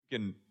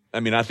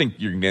I think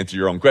you can answer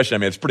your own question. I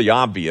mean, it's pretty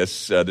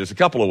obvious. There's a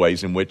couple of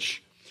ways in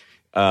which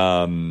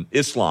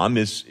Islam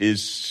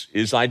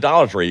is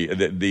idolatry.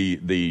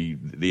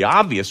 The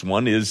obvious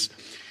one is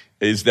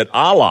that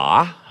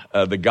Allah,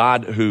 the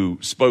God who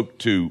spoke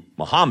to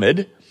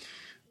Muhammad,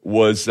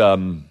 was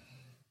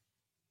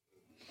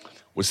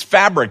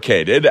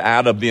fabricated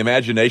out of the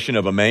imagination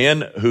of a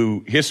man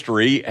who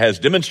history has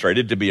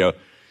demonstrated to be a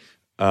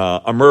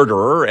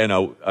murderer and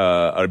an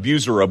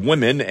abuser of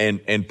women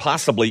and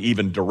possibly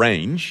even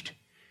deranged.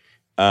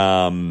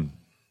 And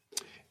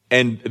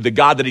the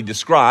God that he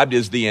described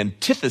is the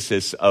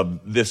antithesis of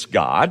this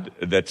God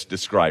that's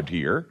described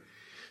here.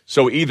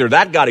 So either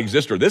that God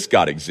exists or this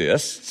God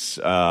exists.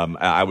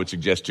 I would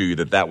suggest to you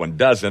that one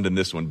doesn't and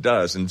this one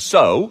does. And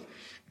so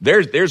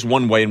there's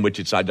one way in which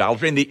it's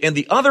idolatry. And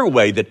the other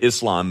way that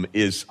Islam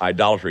is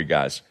idolatry,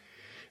 guys,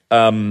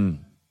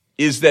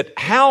 is that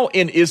how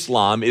in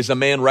Islam is a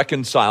man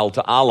reconciled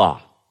to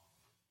Allah?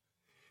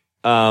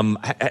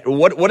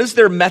 What is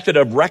their method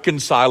of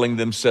reconciling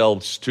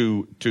themselves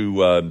to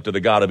the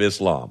God of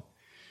Islam?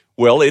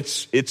 Well,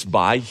 it's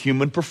by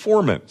human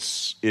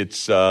performance.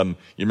 It's you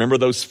remember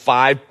those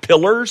 5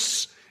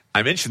 pillars?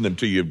 I mentioned them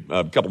to you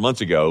a couple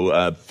months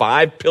ago.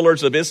 5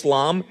 pillars of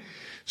Islam.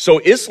 So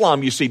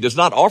Islam, you see, does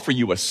not offer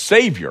you a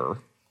savior.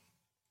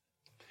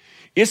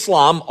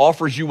 Islam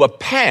offers you a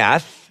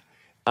path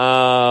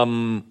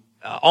on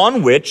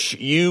which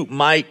you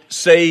might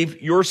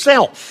save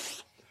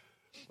yourself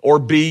or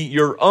be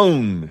your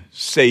own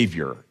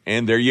savior.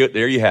 And there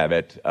you have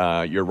it.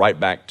 You're right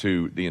back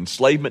to the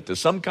enslavement to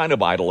some kind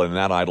of idol, and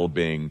that idol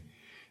being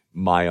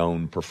my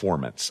own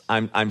performance.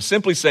 I'm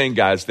simply saying,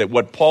 guys, that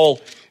what Paul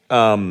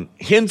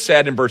hints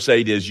at in verse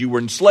 8 is you were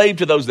enslaved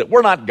to those that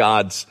were not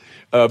gods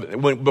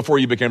before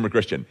you became a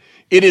Christian.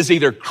 It is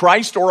either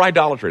Christ or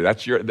idolatry.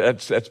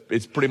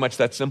 It's pretty much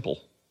that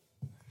simple.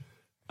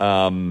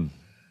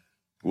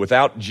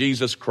 Without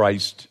Jesus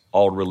Christ,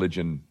 all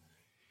religion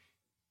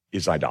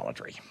is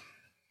idolatry.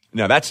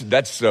 Now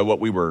that's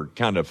what we were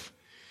kind of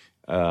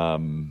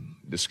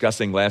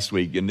discussing last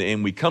week,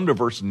 and we come to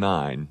verse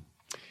 9,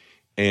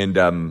 and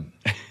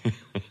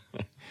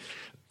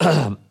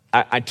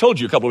I told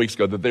you a couple of weeks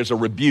ago that there's a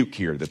rebuke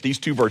here, that these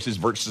two verses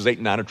 8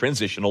 and 9, are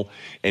transitional,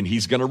 and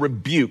he's going to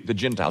rebuke the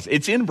Gentiles.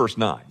 It's in verse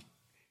 9,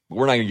 but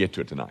we're not going to get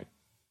to it tonight.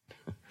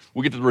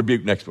 We'll get to the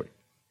rebuke next week.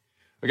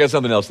 I got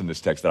something else in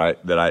this text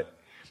that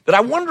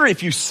I wonder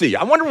if you see.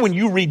 I wonder when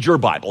you read your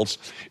Bibles,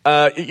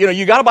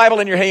 you got a Bible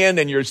in your hand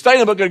and you're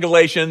studying the book of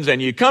Galatians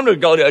and you come to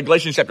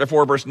Galatians chapter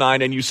 4, verse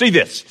 9, and you see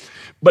this.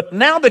 But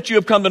now that you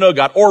have come to know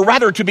God, or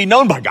rather to be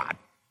known by God,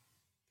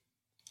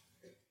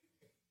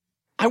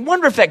 I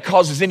wonder if that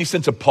causes any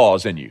sense of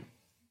pause in you.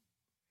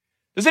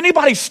 Does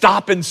anybody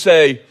stop and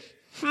say,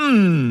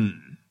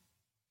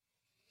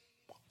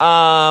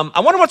 I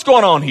wonder what's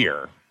going on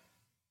here?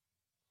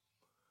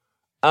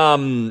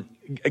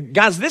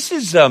 Guys, this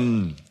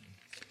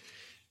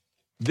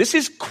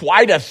is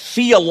quite a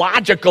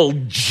theological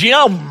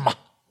gem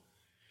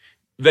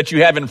that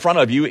you have in front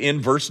of you in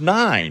verse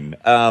 9.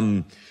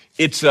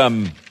 It's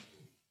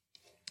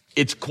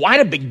quite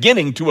a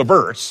beginning to a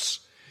verse.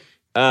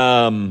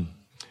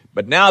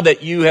 But now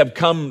that you have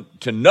come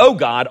to know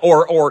God,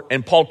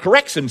 and Paul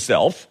corrects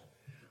himself,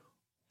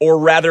 or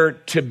rather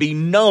to be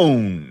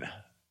known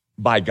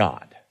by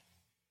God.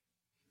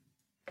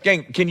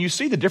 Can you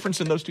see the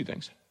difference in those two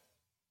things?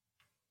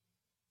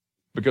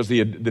 Because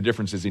the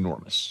difference is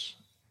enormous.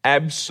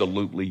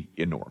 Absolutely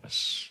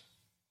enormous.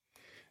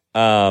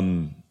 Now,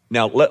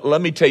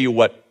 let me tell you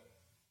let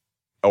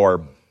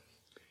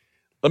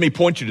me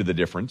point you to the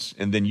difference,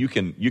 and then you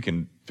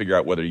can figure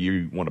out whether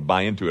you want to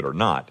buy into it or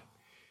not.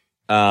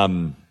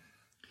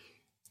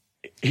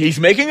 He's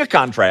making a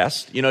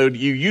contrast. You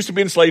used to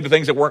be enslaved to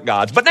things that weren't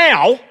God's, but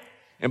now,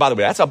 and by the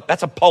way,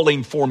 that's a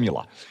Pauline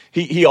formula.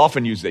 He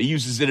often uses it. He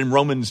uses it in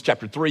Romans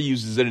chapter 3,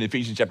 uses it in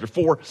Ephesians chapter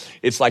 4.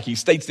 It's like he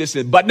states this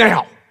in, but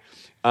now.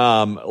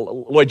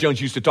 Lloyd Jones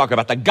used to talk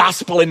about the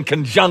gospel in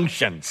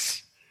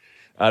conjunctions.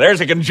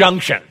 There's a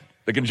conjunction.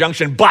 The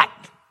conjunction, but.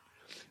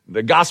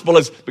 The gospel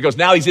is, because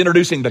now he's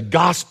introducing the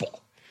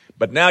gospel.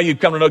 But now you've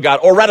come to know God,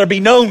 or rather be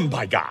known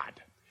by God.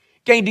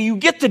 Okay, do you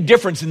get the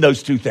difference in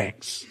those two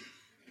things?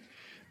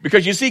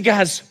 Because you see,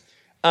 guys,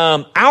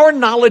 our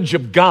knowledge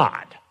of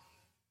God,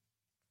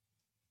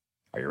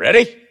 are you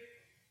ready?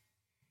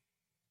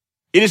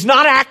 It is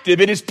not active,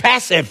 it is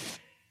passive.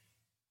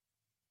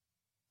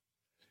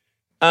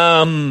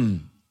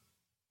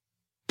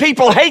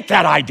 People hate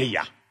that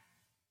idea.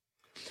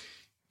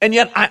 And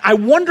yet, I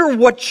wonder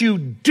what you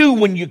do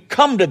when you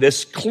come to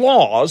this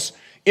clause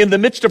in the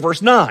midst of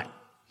verse 9.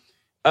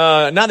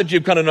 Now that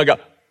you've come to know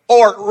God,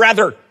 or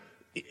rather,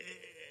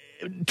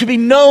 to be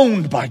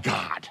known by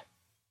God.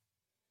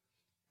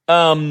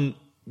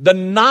 The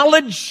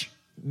knowledge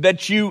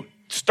that you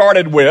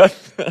started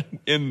with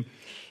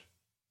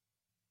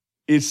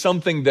is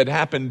something that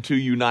happened to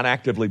you not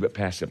actively but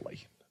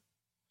passively.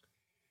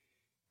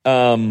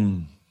 Let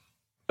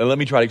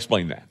me try to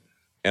explain that.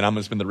 And I'm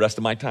going to spend the rest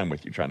of my time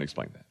with you trying to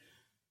explain that.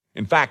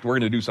 In fact, we're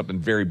going to do something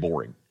very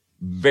boring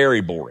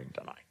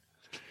tonight.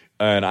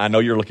 And I know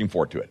you're looking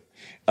forward to it.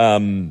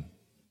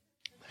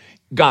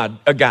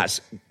 Guys,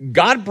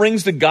 God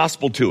brings the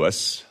gospel to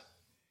us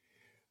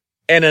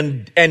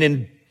and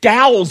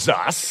endows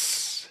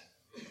us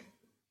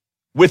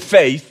with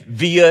faith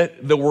via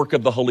the work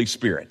of the Holy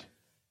Spirit,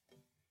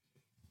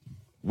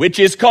 which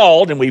is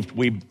called, and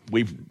we've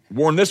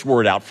worn this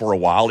word out for a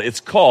while, it's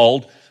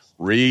called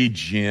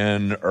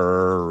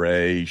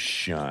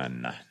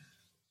regeneration.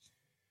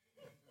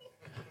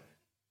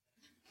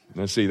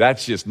 Now, see,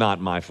 that's just not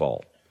my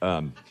fault.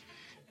 Anyway.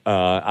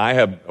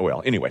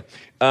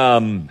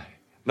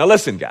 Now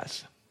listen,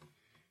 guys.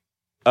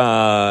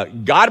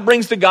 God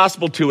brings the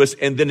gospel to us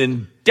and then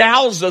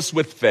endows us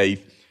with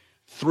faith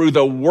through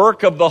the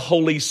work of the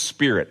Holy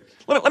Spirit.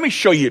 Let me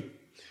show you.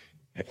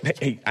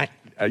 Hey,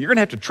 you're going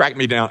to have to track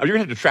me down. You're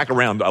going to have to track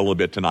around a little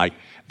bit tonight.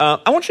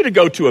 I want you to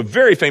go to a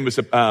very famous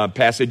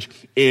passage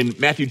in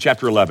Matthew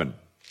chapter 11.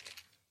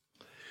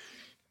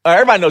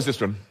 Everybody knows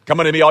this one. Come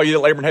unto me, all you that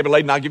labor and heavy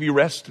laden, I'll give you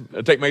rest.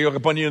 Take my yoke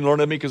upon you and learn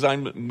of me, because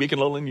I'm weak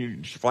and lowly, and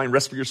you shall find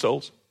rest for your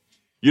souls.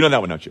 You know that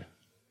one, don't you?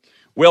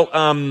 Well,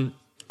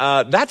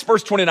 that's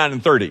verse 29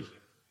 and 30.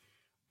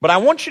 But I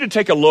want you to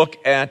take a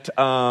look at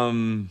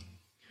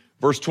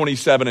verse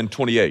 27 and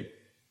 28.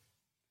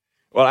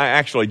 Well,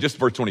 actually, just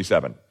verse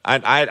 27.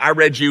 I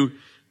read you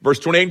verse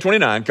 28 and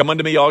 29. Come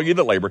unto me, all you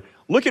that labor.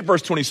 Look at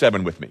verse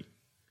 27 with me.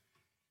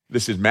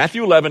 This is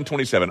Matthew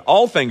 11:27.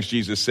 All things,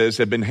 Jesus says,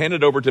 have been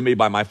handed over to me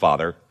by my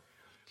Father,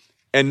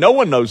 and no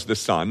one knows the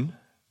Son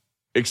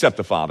except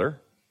the Father,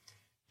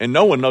 and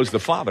no one knows the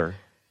Father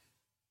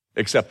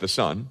except the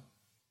Son,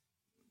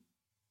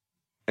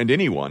 and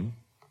anyone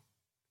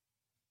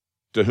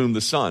to whom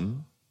the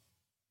Son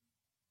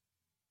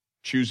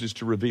chooses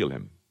to reveal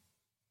him.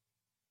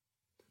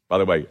 By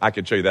the way, I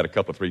could show you that a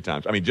couple, 3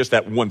 times. I mean, just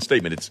that one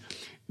statement,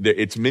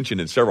 it's mentioned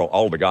in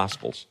all the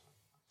Gospels,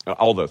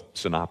 all the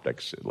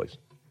synoptics at least.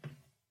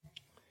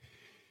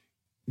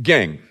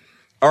 Gang,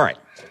 all right.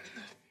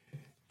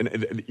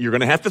 You're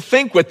going to have to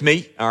think with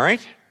me, all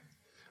right?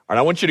 All right,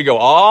 I want you to go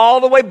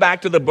all the way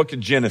back to the book of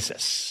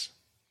Genesis.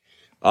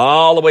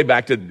 All the way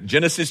back to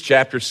Genesis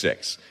chapter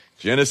 6.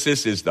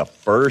 Genesis is the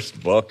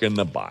first book in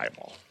the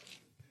Bible.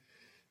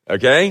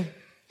 Okay?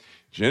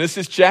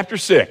 Genesis chapter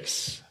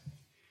 6.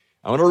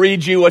 I want to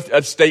read you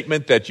a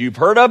statement that you've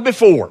heard of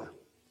before.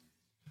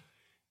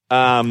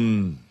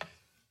 Here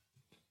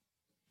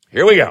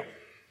we go.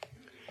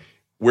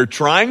 We're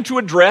trying to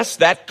address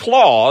that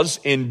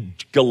clause in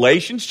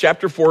Galatians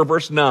chapter 4,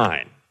 verse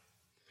 9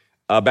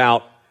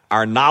 about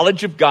our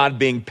knowledge of God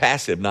being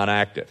passive, not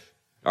active.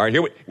 All right,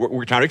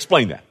 we're trying to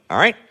explain that. All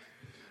right?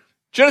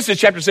 Genesis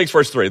chapter 6,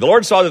 verse 3. The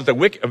Lord saw that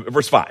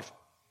verse 5.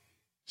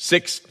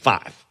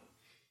 6:5.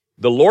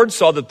 The Lord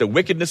saw that the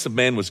wickedness of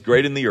man was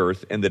great in the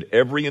earth, and that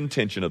every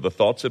intention of the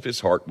thoughts of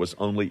his heart was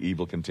only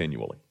evil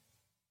continually.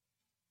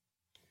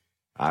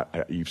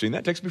 You've seen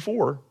that text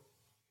before.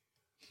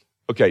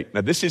 Okay, now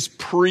this is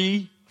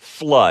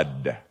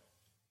pre-flood.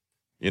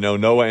 You know,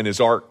 Noah and his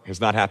ark has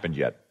not happened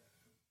yet.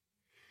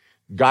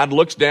 God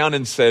looks down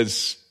and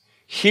says,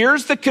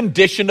 here's the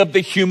condition of the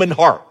human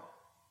heart.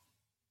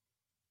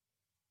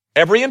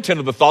 Every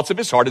intent of the thoughts of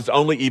his heart is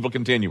only evil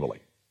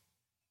continually.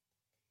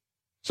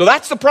 So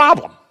that's the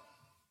problem.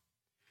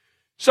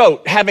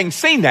 So, having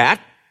seen that,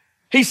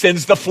 he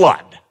sends the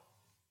flood.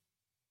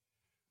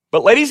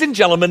 But ladies and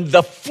gentlemen,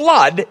 the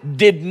flood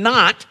did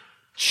not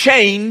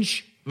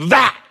change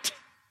that.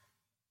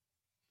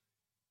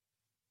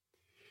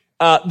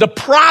 The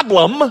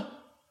problem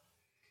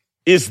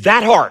is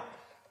that heart.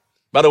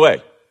 By the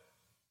way,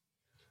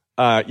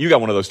 you got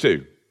one of those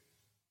too.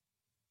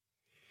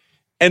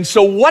 And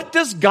so what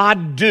does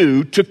God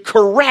do to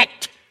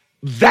correct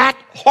that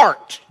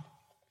heart?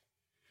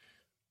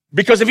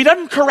 Because if he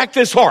doesn't correct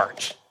this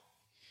heart,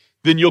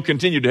 then you'll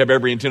continue to have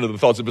every intent of the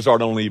thoughts of his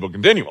heart only evil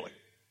continually.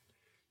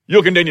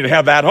 You'll continue to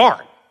have that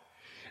heart.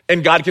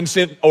 And God can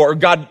send,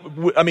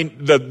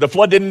 the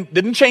flood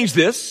didn't change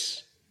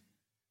this.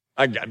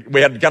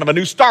 We had kind of a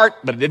new start,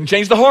 but it didn't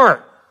change the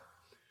heart.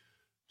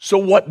 So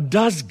what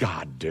does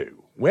God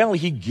do? Well,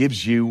 he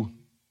gives you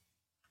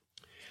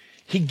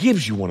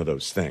one of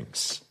those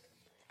things.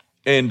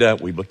 And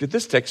we looked at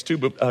this text too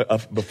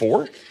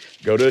before.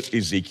 Go to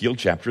Ezekiel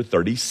chapter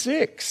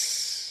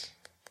 36.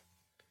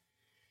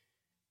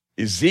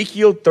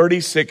 Ezekiel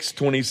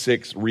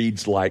 36:26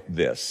 reads like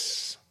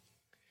this.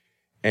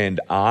 And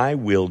I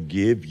will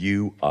give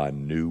you a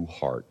new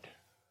heart.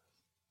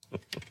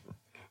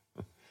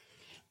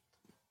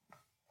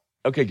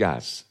 Okay,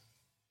 guys.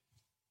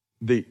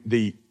 The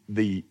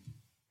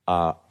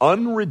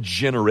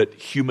unregenerate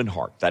human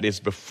heart, that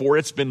is before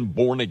it's been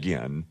born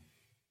again,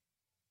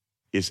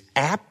 is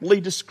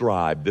aptly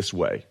described this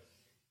way.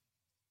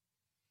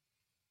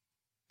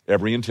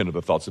 Every intent of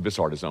the thoughts of his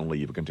heart is only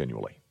evil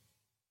continually.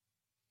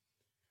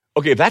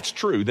 Okay, if that's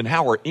true, then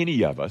how are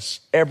any of us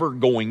ever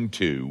going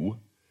to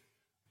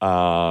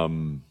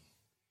have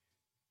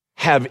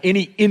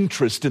any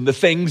interest in the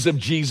things of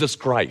Jesus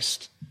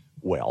Christ?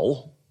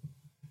 Well,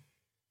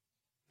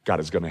 God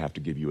is going to have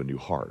to give you a new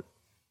heart.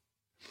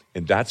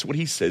 And that's what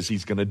he says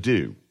he's going to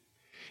do.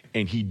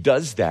 And he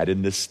does that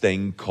in this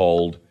thing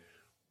called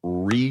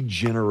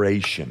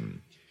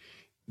regeneration.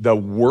 The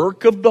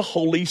work of the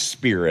Holy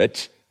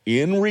Spirit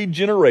in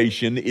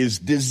regeneration is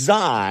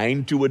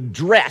designed to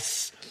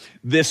address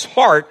this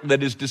heart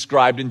that is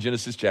described in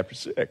Genesis chapter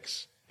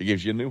 6. He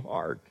gives you a new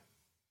heart.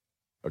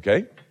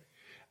 Okay?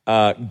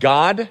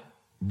 God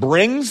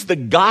brings the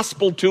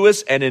gospel to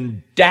us and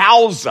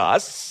endows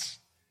us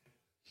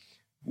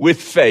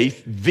with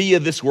faith via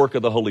this work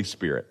of the Holy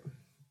Spirit.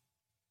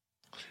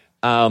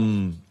 Let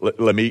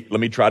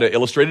me try to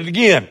illustrate it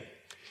again.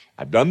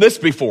 I've done this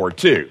before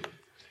too.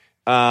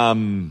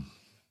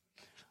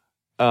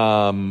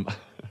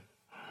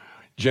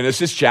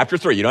 Genesis chapter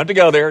 3. You don't have to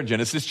go there.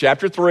 Genesis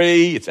chapter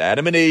 3. It's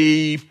Adam and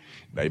Eve.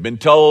 They've been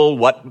told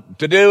what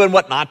to do and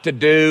what not to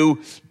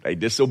do. They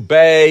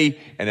disobey,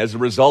 and as a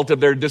result of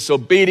their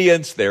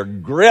disobedience, they're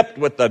gripped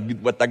with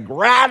the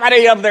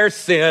gravity of their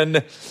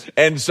sin,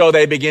 and so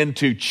they begin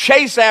to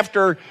chase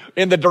after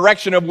in the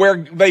direction of where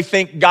they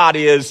think God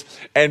is,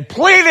 and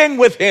pleading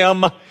with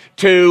Him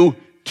to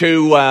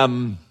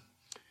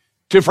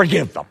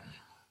forgive them.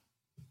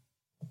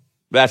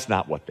 That's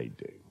not what they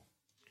do.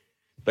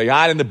 They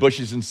hide in the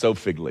bushes and sew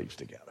fig leaves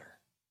together,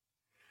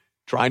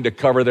 trying to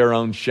cover their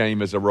own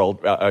shame as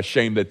a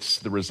shame that's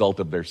the result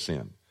of their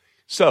sin.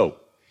 So,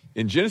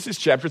 in Genesis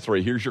chapter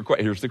 3, here's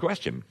the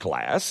question,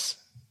 class.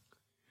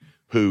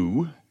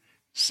 Who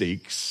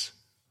seeks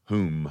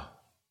whom?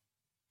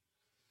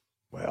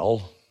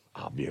 Well,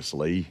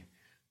 obviously,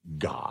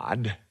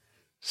 God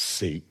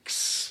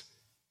seeks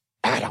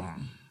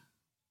Adam.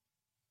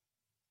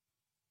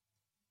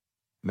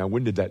 Now,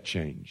 when did that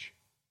change?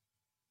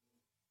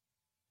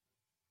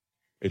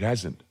 It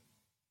hasn't.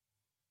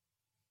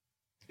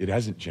 It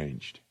hasn't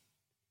changed.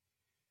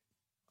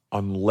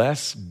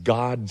 Unless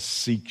God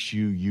seeks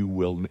you, you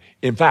will.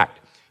 In fact,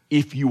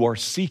 if you are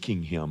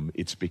seeking Him,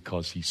 it's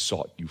because He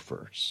sought you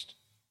first.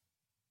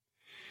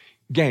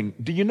 Gang,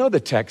 do you know the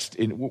text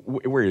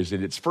where is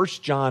it? It's 1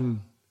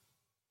 John,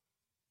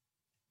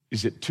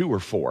 is it 2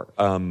 or 4?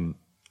 I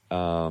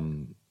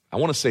want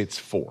to say it's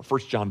 4,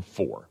 1 John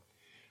 4.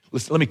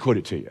 Let me quote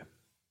it to you.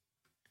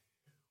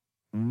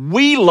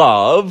 We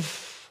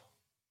love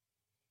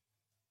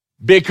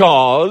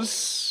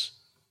because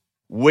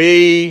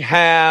we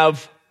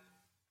have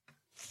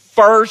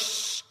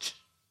first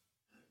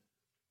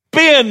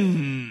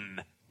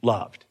been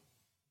loved.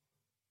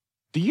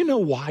 Do you know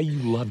why you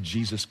love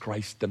Jesus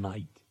Christ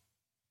tonight?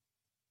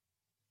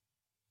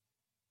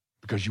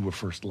 Because you were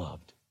first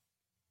loved.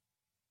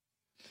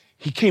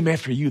 He came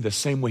after you the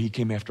same way He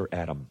came after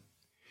Adam.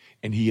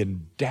 And He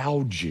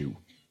endowed you.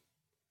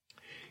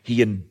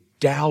 He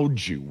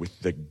endowed you with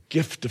the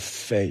gift of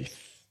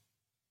faith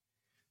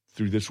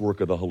through this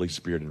work of the Holy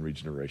Spirit in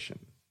regeneration.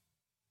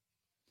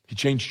 He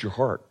changed your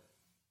heart.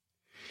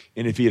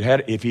 And if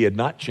he had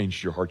not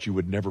changed your heart, you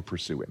would never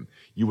pursue Him.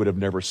 You would have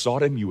never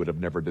sought Him. You would have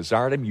never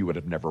desired Him. You would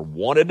have never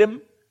wanted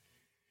Him.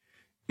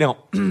 Now,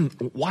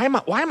 why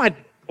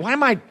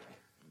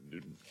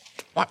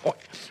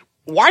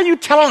are you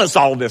telling us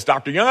all this,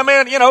 Dr. Young?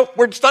 I mean,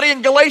 we're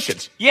studying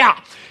Galatians. Yeah,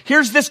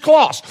 here's this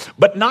clause.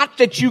 But not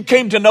that you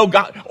came to know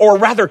God, or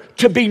rather,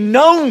 to be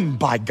known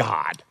by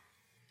God.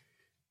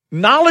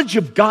 Knowledge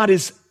of God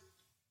is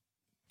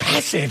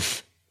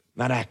passive,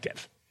 not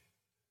active.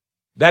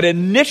 That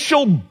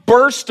initial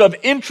burst of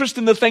interest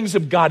in the things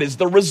of God is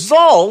the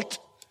result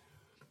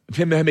of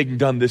Him having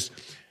done this,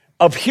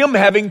 of Him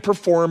having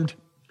performed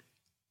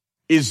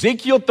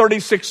Ezekiel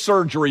 36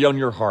 surgery on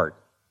your heart.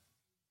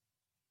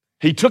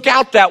 He took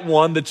out that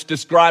one that's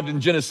described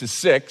in Genesis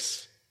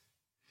 6,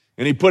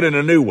 and He put in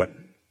a new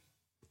one.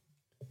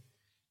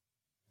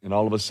 And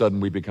all of a sudden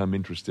we become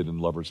interested in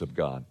lovers of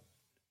God.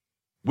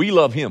 We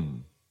love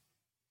Him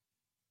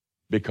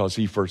because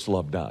He first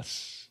loved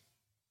us.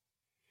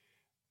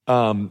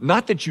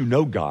 Not that you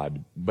know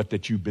God, but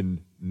that you've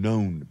been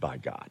known by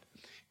God.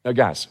 Now,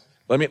 guys,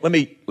 let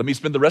me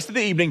spend the rest of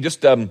the evening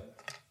just trying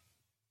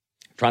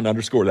to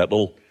underscore that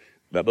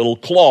little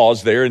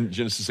clause there in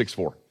Genesis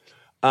 6:4.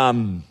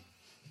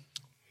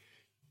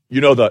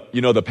 You know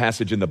the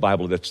passage in the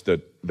Bible that's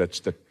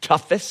the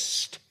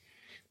toughest,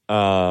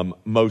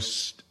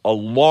 most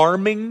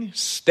alarming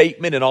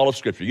statement in all of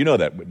Scripture. You know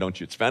that, don't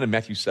you? It's found in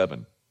Matthew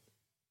 7.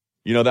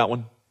 You know that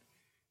one?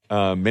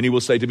 Many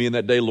will say to me in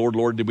that day, Lord,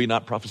 Lord, did we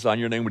not prophesy in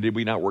your name? Or did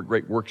we not work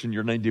great works in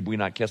your name? Did we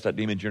not cast out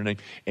demons in your name?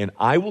 And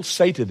I will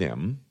say to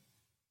them,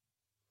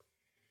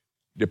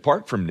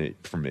 depart from me,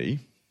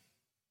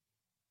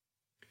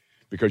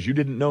 because you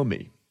didn't know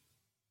me.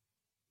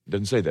 It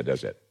doesn't say that,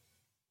 does it?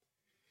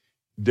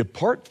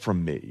 Depart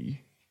from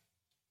me,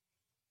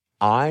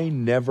 I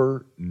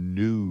never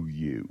knew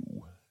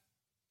you.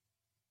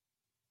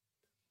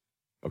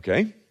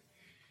 Okay?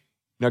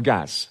 Now,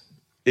 guys,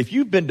 if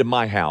you've been to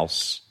my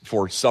house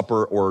for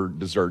supper or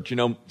dessert,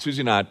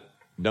 Susie and I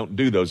don't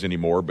do those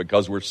anymore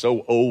because we're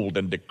so old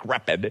and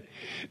decrepit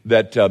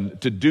that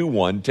to do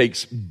one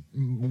takes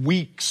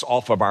weeks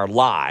off of our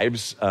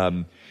lives.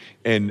 And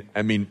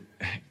I mean,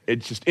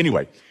 it's just,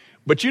 anyway.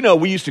 But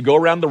we used to go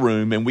around the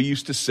room and we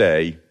used to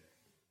say,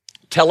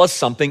 tell us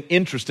something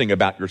interesting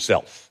about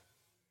yourself.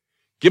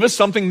 Give us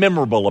something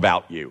memorable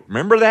about you.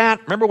 Remember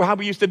that? Remember how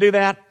we used to do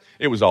that?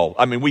 It was all,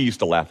 we used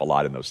to laugh a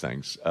lot in those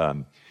things.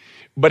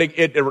 But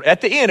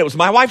at the end, it was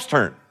my wife's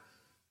turn.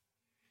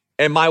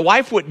 And my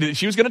wife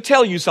she was going to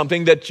tell you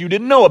something that you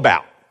didn't know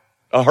about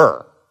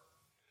her.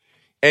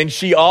 And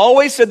she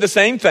always said the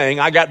same thing.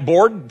 I got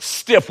bored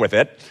stiff with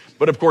it.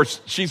 But of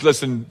course, she's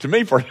listened to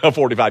me for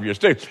 45 years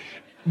too.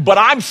 But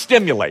I'm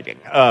stimulating.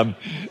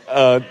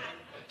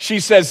 She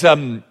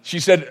said,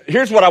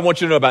 here's what I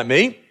want you to know about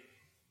me.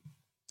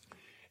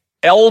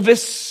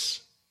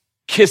 Elvis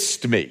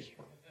kissed me.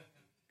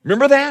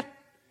 Remember that?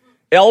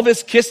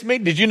 Elvis kissed me.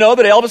 Did you know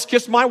that Elvis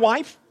kissed my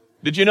wife?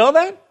 Did you know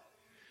that?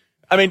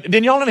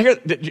 Didn't y'all hear?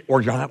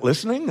 Or you're not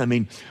listening?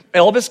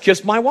 Elvis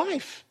kissed my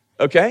wife.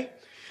 Okay?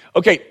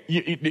 Okay,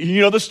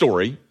 you know the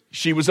story.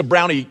 She was a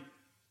brownie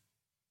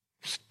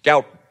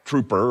scout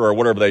trooper or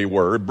whatever they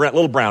were,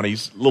 little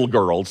brownies, little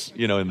girls,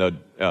 in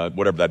the,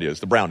 whatever that is,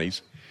 the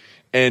brownies.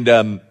 And,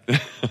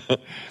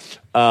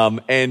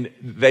 and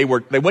they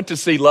went to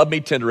see Love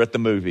Me Tender at the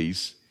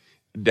movies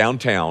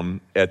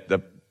downtown at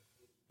the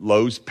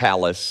Lowe's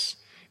Palace.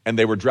 And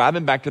they were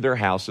driving back to their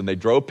house and they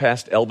drove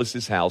past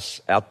Elvis's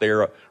house out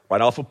there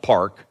right off of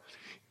Park.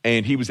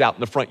 And he was out in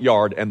the front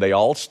yard and they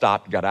all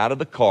stopped, got out of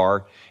the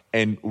car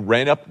and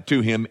ran up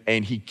to him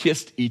and he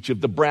kissed each of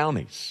the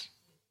brownies.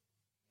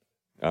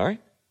 All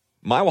right.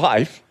 My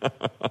wife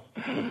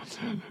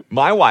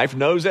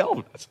knows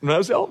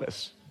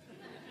Elvis.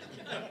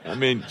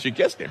 She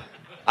kissed him.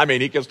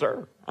 He kissed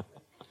her.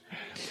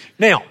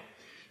 Now,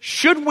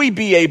 should we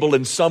be able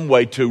in some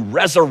way to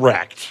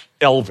resurrect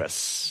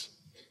Elvis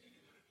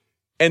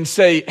and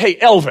say, hey,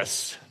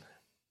 Elvis,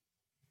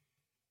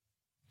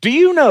 do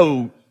you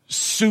know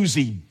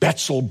Susie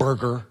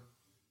Betzelberger?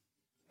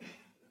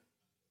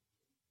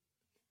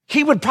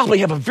 He would probably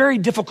have a very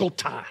difficult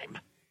time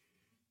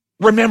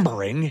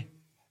remembering,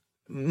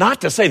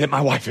 not to say that my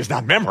wife is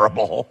not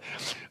memorable,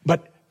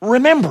 but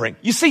remembering.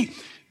 You see,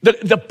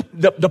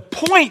 the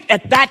point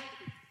at that,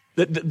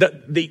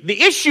 the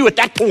issue at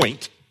that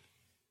point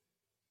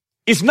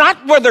is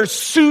not whether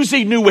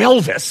Susie knew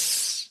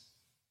Elvis,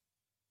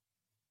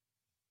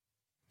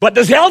 but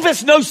does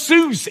Elvis know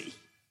Susie?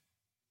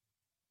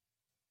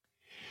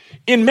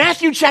 In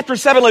Matthew chapter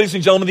 7, ladies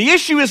and gentlemen, the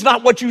issue is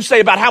not what you say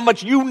about how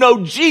much you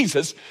know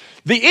Jesus.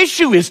 The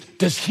issue is,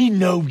 does he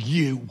know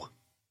you?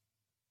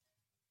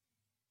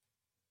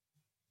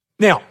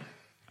 Now,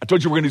 I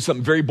told you we're going to do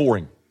something very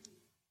boring.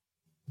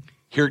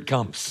 Here it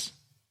comes.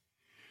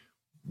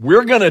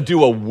 We're going to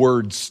do a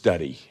word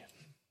study.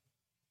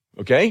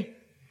 Okay?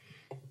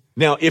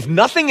 Now, if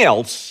nothing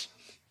else,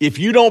 if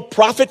you don't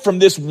profit from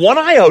this one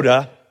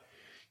iota,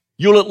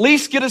 you'll at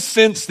least get a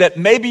sense that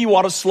maybe you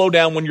ought to slow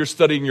down when you're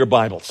studying your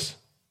Bibles.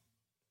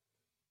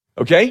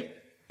 Okay?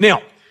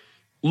 Now,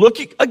 look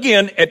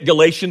again at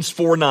Galatians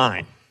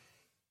 4:9.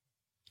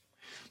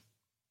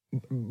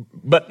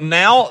 But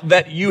now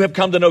that you have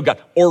come to know God,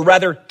 or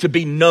rather to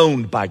be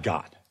known by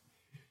God.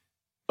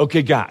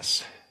 Okay,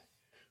 guys,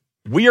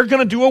 we are going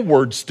to do a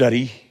word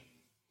study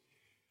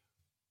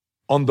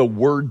on the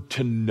word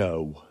to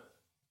know.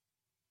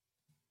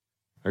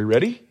 Are you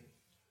ready?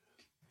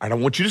 I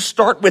want you to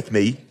start with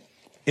me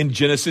in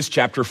Genesis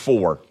chapter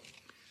 4.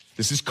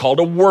 This is called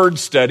a word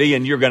study,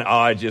 and you're going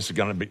to, it's just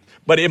going to be,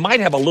 but it might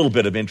have a little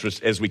bit of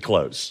interest as we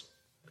close.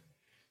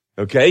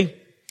 Okay?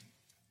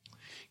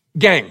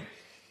 Gang,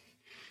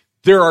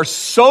 there are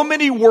so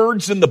many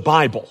words in the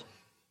Bible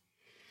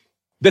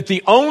that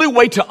the only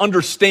way to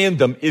understand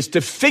them is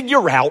to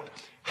figure out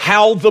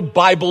how the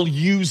Bible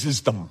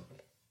uses them.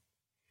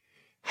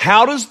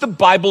 How does the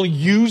Bible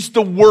use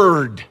the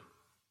word?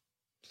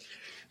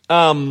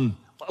 Let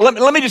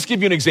me just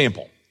give you an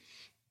example.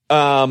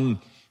 All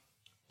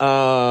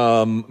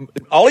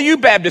of you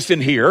Baptists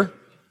in here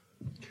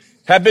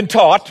have been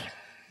taught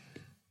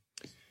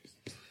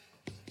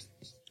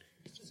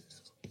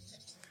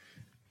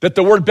that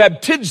the word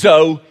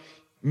baptizo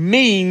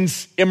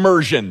means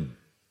immersion.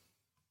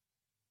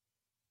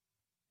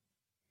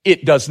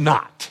 It does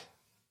not.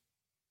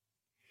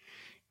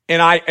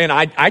 And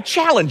I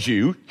challenge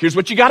you, here's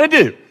what you got to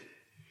do.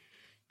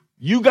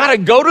 You got to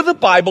go to the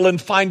Bible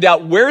and find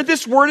out where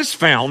this word is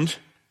found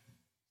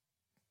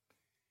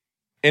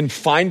and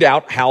find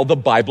out how the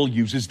Bible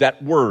uses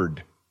that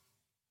word.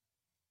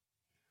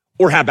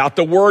 Or how about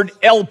the word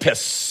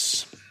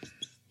elpis?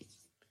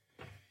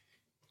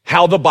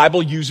 How the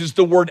Bible uses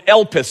the word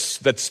elpis,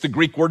 that's the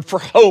Greek word for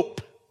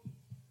hope.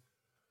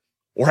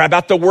 Or how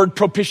about the word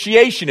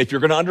propitiation? If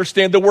you're going to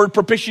understand the word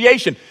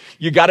propitiation,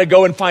 you got to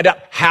go and find out,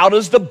 how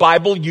does the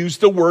Bible use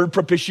the word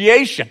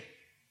propitiation?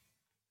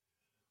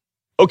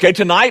 Okay,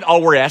 tonight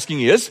all we're asking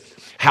is,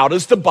 how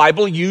does the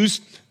Bible use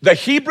the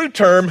Hebrew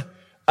term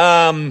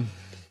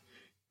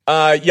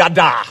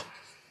yada,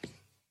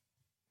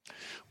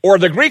 or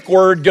the Greek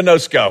word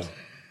gnosko,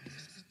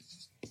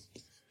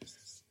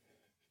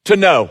 to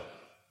know?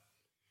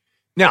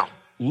 Now,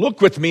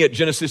 look with me at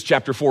Genesis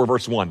chapter 4,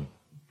 verse 1.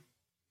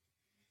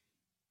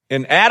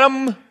 And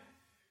Adam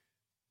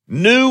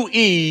knew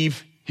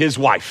Eve, his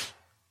wife.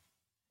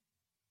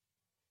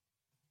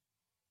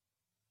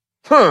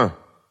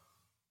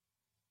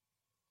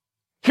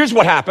 Here's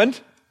what happened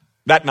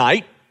that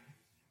night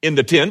in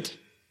the tent.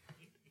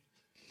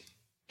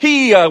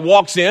 He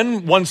walks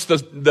in once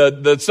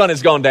the sun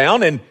has gone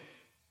down, and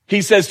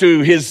he says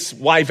to his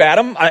wife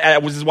Adam,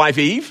 was his wife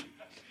Eve,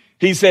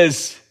 he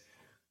says,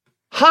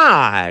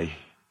 "Hi,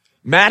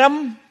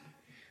 madam,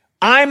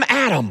 I'm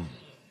Adam."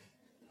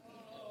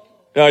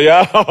 Oh,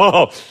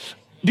 yeah.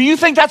 Do you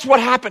think that's what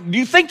happened? Do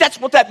you think that's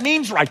what that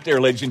means right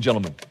there, ladies and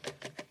gentlemen?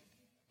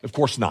 Of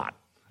course not.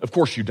 Of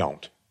course you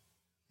don't.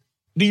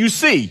 Do you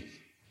see?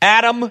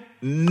 Adam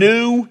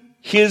knew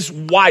his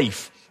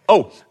wife.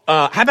 Oh,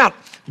 how about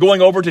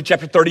going over to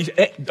chapter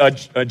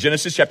 30,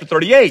 Genesis chapter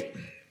 38.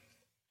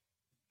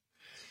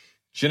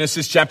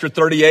 Genesis chapter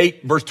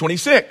 38, verse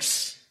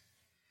 26.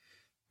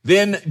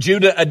 Then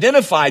Judah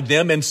identified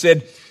them and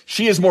said,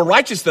 "She is more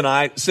righteous than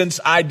I, since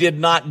I did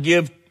not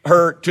give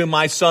her to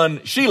my son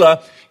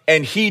Shelah,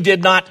 and he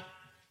did not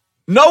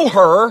know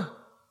her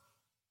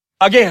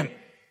again."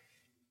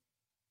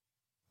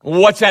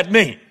 What's that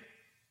mean?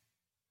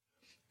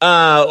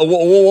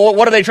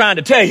 What are they trying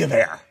to tell you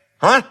there?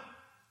 Huh?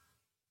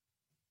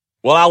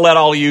 Well, I'll let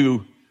all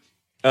you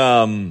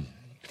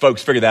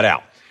folks figure that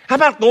out. How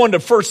about going to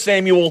 1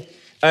 Samuel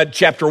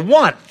chapter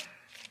 1?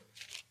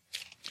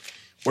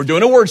 We're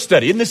doing a word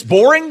study. Isn't this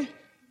boring?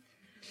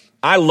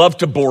 I love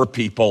to bore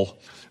people.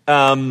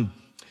 1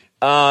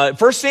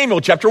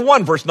 Samuel chapter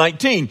 1, verse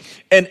 19.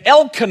 And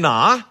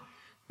Elkanah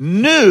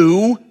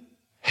knew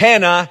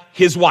Hannah,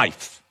 his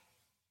wife.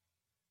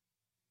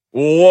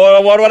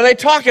 What are they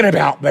talking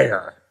about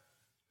there?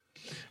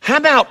 How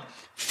about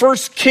 1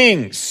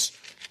 Kings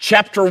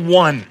chapter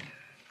 1?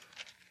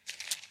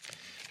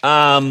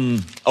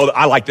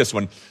 I like this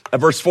one.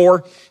 Verse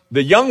 4.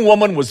 The young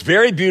woman was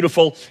very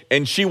beautiful,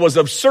 and she was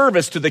of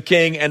service to the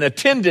king and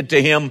attended to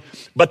him,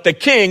 but the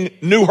king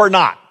knew her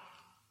not.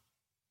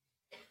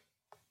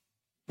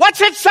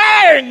 What's it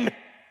saying?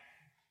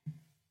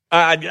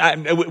 I'm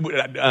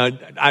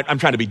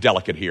trying to be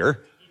delicate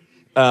here.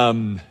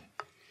 Now,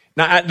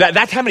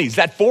 that's how many? Is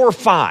that 4 or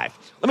 5?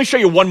 Let me show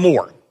you one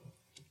more.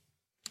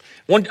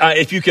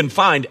 If you can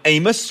find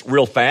Amos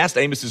real fast.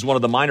 Amos is one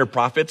of the minor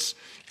prophets.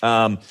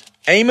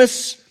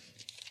 Amos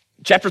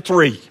chapter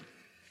 3.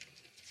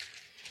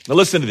 Now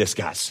listen to this,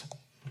 guys.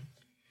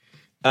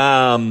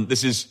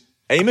 This is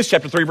Amos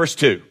chapter 3, verse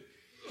 2.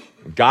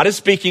 God is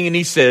speaking, and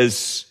he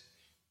says,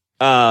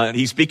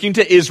 he's speaking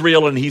to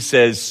Israel, and he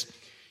says,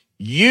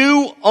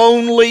 "You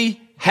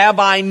only have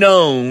I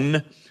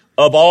known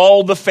of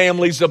all the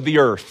families of the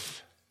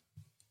earth."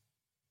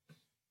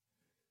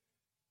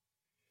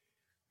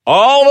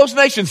 All those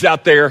nations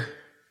out there,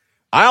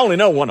 I only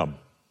know one of them.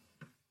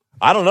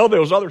 I don't know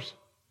those others.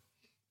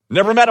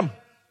 Never met them.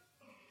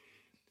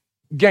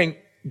 Gang,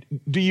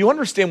 do you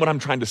understand what I'm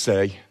trying to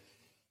say?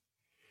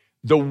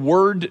 The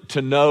word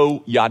to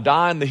know,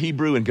 yada in the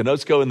Hebrew and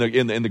gnosko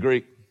in the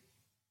Greek,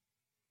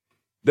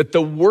 that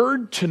the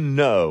word to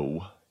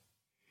know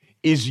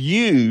is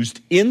used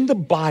in the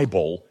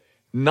Bible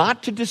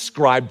not to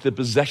describe the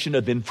possession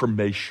of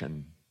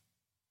information.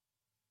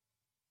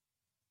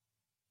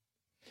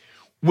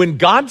 When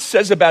God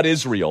says about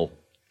Israel,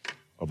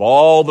 "Of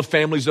all the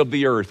families of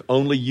the earth,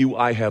 only you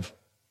I have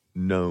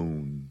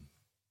known,"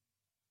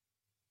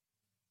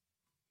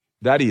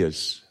 that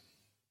is,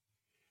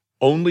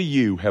 only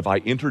you have I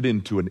entered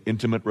into an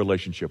intimate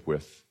relationship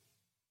with.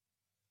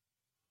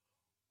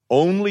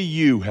 Only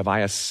you have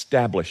I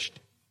established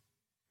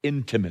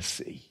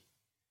intimacy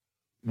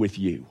with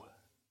you.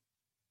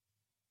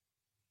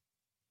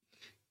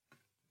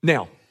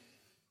 Now,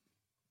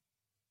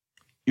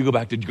 you go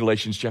back to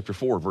Galatians chapter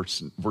 4,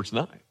 verse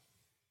 9.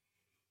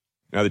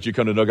 Now that you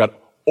come to know God,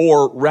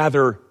 or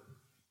rather,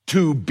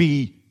 to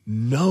be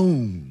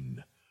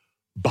known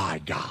by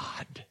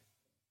God.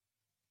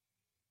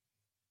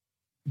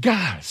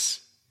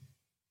 Guys,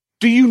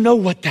 do you know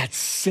what that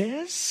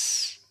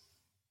says?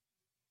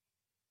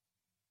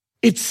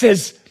 It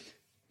says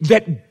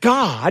that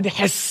God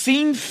has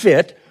seen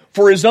fit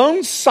for his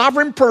own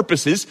sovereign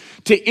purposes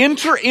to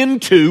enter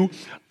into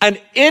an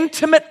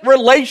intimate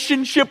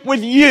relationship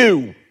with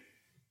you.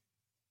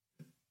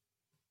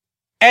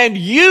 And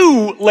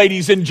you,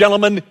 ladies and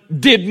gentlemen,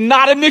 did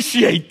not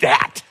initiate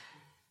that.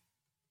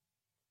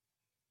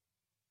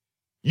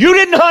 You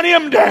didn't hunt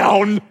him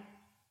down.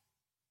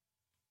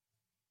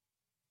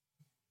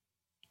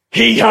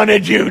 He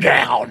hunted you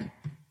down.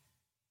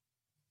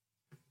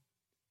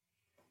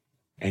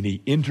 And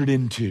he entered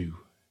into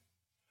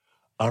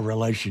a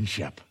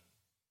relationship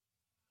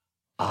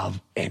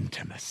of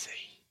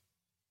intimacy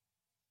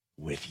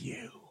with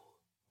you.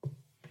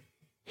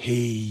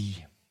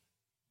 He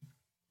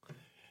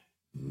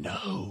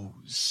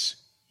knows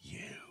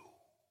you.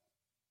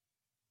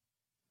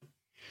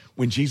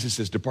 When Jesus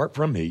says, "Depart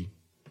from me,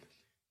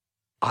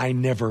 I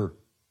never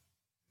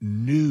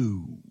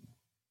knew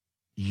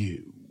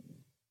you."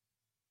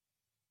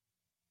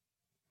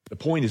 The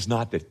point is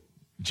not that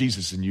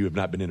Jesus and you have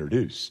not been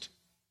introduced.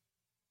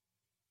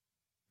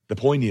 The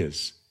point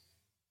is,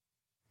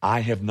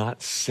 I have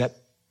not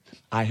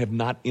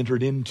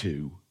entered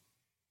into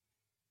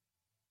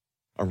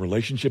a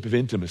relationship of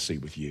intimacy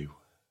with you.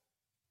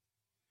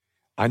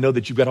 I know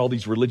that you've got all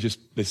this religious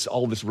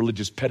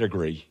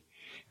pedigree,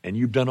 and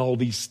you've done all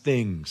these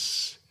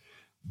things,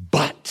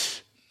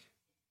 but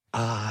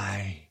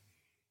I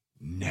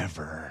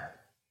never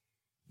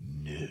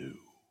knew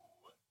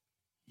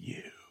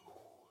you.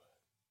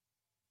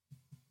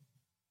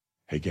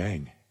 Hey,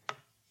 gang,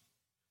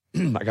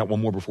 I got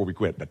one more before we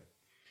quit, but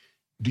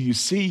do you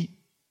see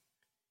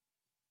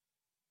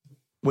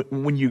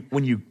when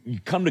you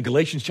come to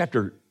Galatians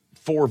chapter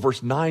 4,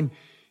 verse 9,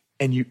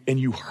 and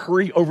you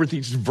hurry over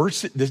these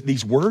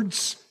these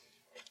words,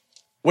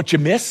 what you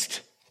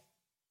missed?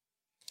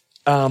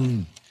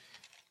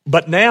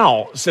 But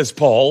now, says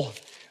Paul,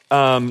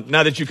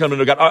 now that you come to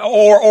know God,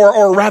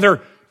 or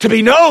rather, to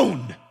be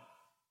known.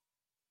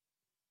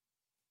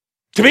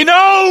 To be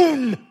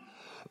known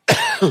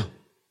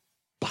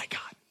by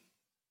God.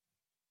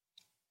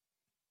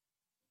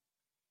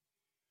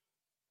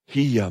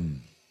 He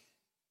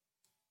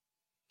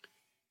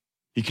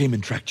came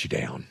and tracked you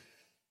down.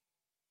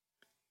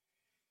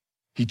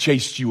 He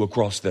chased you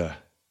across the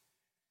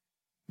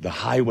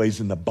highways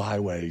and the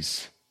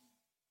byways.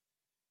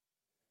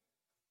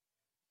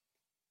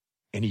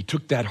 And he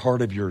took that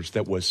heart of yours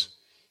that was,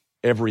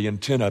 every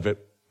intent of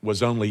it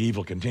was only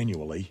evil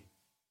continually.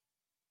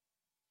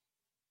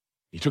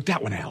 He took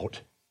that one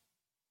out.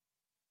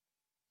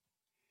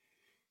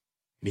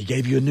 And he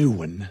gave you a new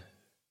one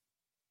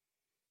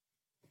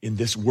in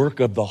this work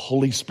of the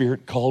Holy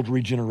Spirit called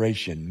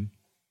regeneration.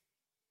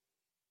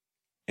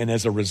 And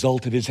as a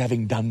result of his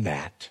having done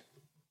that,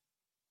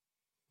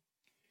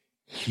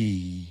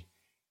 he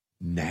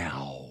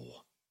now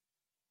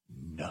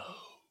knows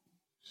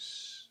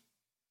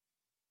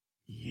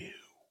you.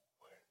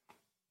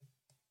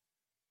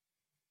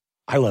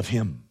 I love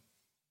him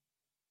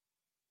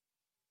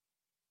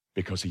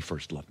because he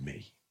first loved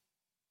me.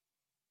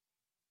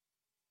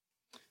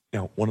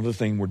 Now, one other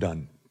thing, we're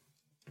done.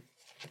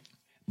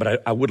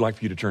 But I would like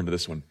for you to turn to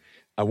this one.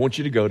 I want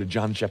you to go to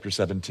John chapter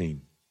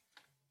 17.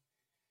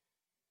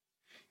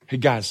 Hey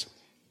guys,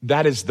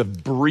 that is the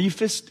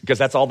briefest, because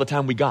that's all the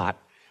time we got.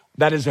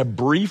 That is a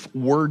brief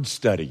word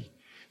study.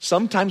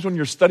 Sometimes when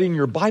you're studying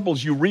your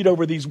Bibles, you read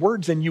over these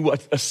words and you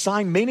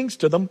assign meanings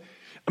to them.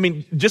 I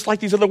mean, just like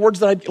these other words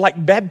that like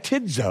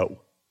baptizo.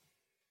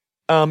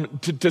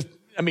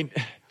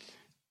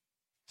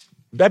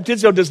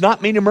 Baptizo does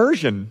not mean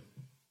immersion.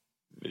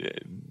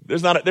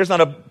 There's not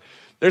a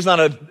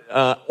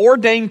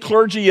ordained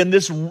clergy in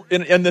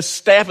the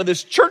staff of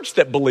this church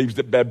that believes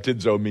that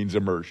baptizo means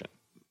immersion.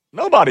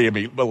 Nobody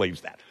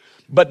believes that.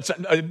 But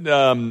Justin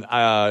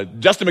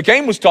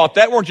McCain was taught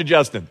that, weren't you,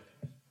 Justin?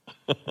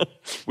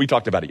 We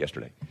talked about it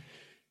yesterday.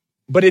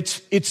 But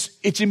it's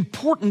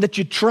important that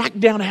you track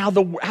down how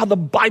the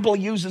Bible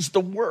uses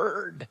the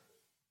word.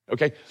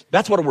 Okay,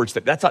 that's what a word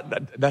study.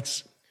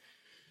 That's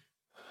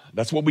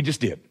what we just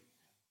did.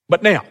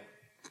 But now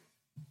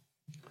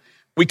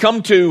we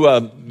come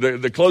to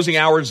the closing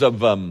hours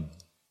of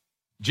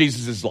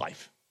Jesus'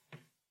 life.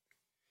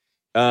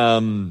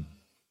 In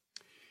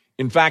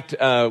fact, you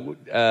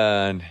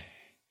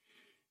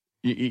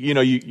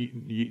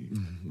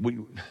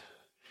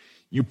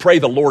pray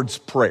the Lord's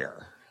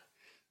Prayer.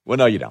 Well,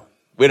 no, you don't.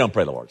 We don't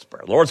pray the Lord's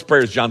Prayer. The Lord's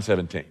Prayer is John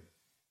 17.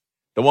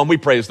 The one we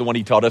pray is the one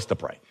he taught us to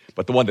pray.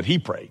 But the one that he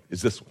prayed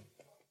is this one,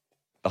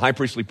 the high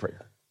priestly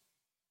prayer,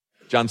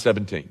 John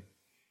 17.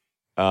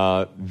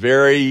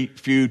 Very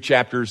few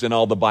chapters in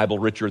all the Bible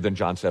richer than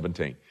John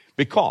 17,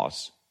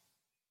 because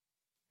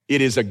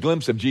it is a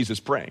glimpse of Jesus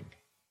praying.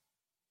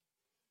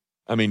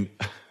 I mean,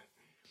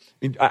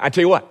 I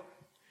tell you what,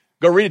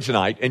 go read it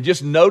tonight and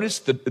just notice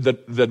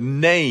the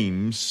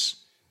names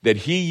that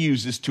he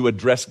uses to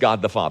address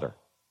God the Father.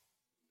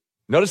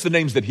 Notice the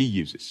names that he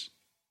uses.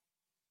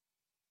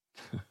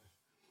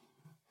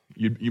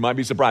 You might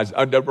be surprised.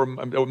 Write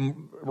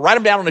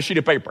them down on a sheet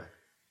of paper.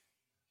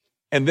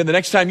 And then the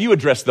next time you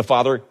address the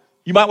Father,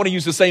 you might want to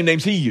use the same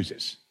names he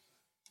uses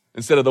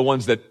instead of the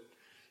ones that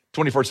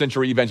 21st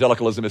century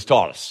evangelicalism has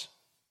taught us.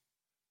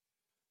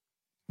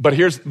 But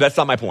that's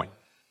not my point.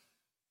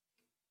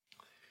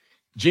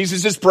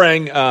 Jesus is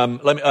praying.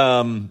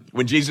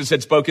 When Jesus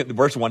had spoken,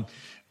 verse 1,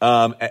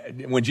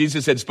 when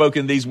Jesus had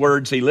spoken these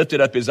words, he lifted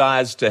up his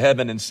eyes to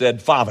heaven and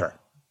said, Father,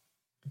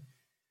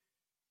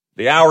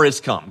 the hour is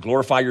come.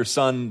 Glorify your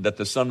Son, that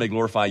the Son may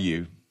glorify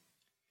you,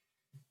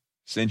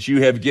 since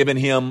you have given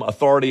him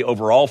authority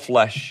over all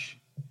flesh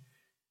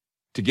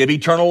to give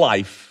eternal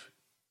life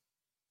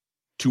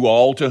to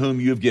all to whom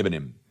you have given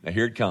him. Now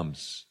here it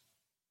comes.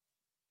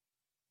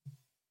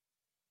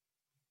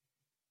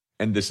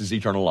 And this is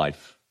eternal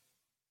life,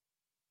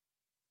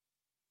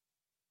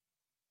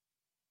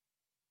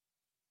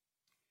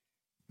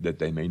 that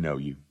they may know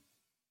you.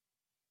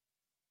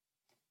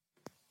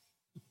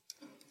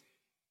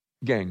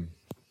 Gang,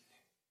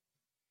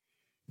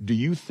 do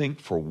you think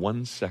for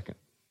 1 second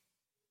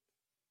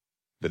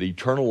that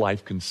eternal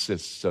life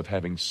consists of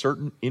having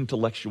certain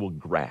intellectual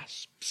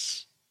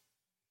grasps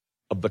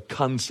of the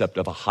concept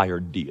of a higher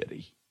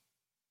deity?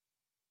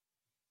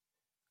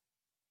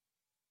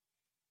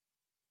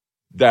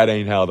 That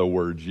ain't how the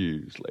word's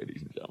used,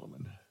 ladies and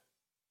gentlemen.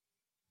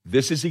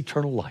 This is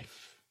eternal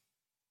life.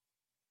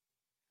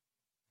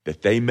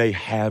 that they may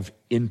have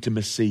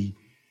intimacy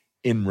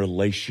in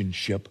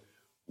relationship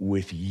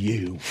with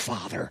you,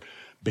 Father,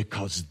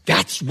 because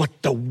that's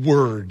what the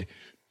word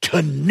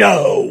to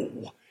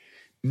know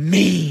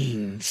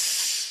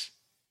means.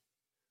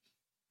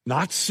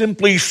 Not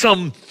simply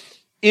some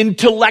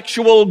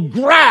intellectual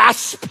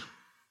grasp.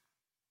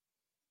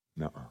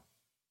 No.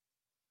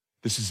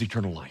 This is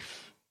eternal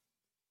life.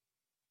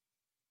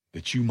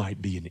 That you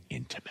might be in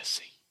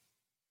intimacy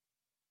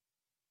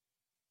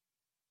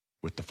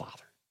with the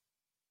Father.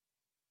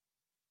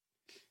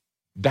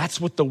 That's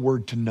what the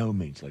word to know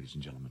means, ladies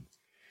and gentlemen.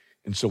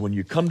 And so when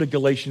you come to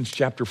Galatians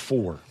chapter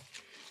 4,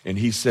 and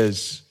he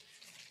says,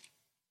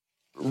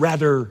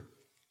 rather,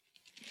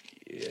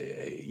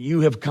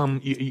 you have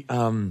come,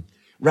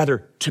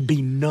 rather, to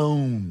be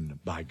known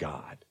by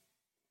God.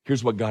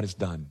 Here's what God has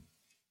done.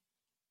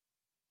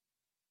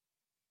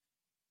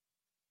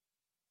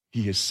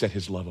 He has set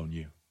his love on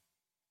you.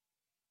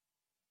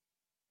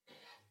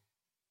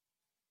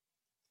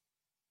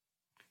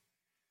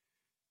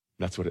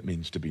 That's what it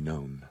means to be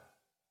known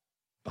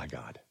by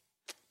God.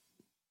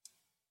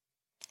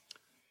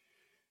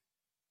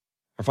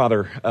 Our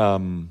Father,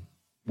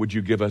 would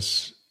you give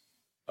us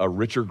a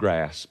richer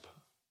grasp,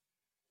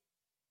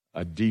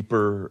 a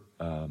deeper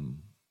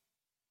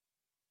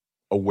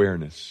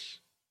awareness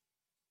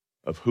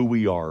of who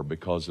we are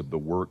because of the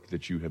work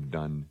that you have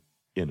done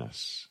in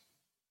us.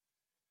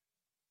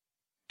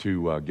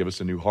 To give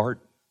us a new heart,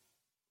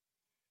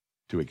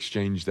 to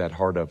exchange that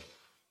heart of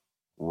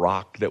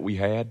rock that we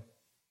had,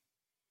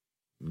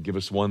 and give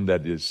us one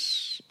that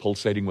is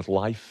pulsating with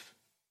life,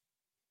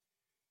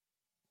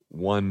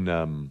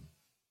 one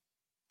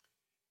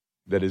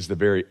that is the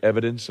very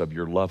evidence of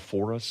your love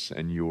for us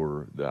and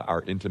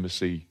our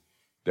intimacy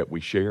that we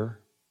share.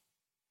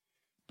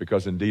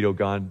 Because indeed, oh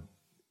God,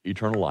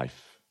 eternal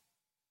life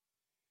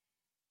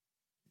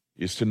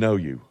is to know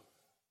you.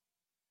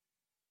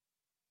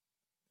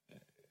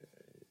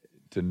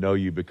 To know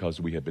you because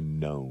we have been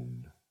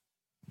known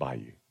by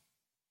you.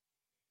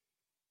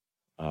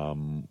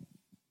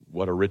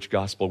 What a rich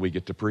gospel we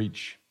get to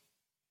preach.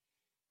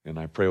 And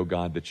I pray, oh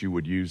God, that you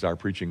would use our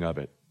preaching of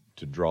it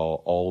to draw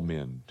all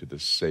men to the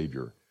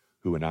Savior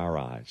who in our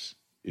eyes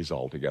is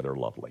altogether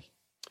lovely.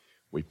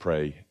 We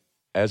pray,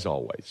 as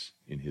always,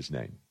 in his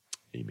name.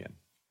 Amen.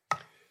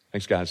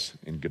 Thanks, guys,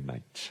 and good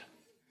night.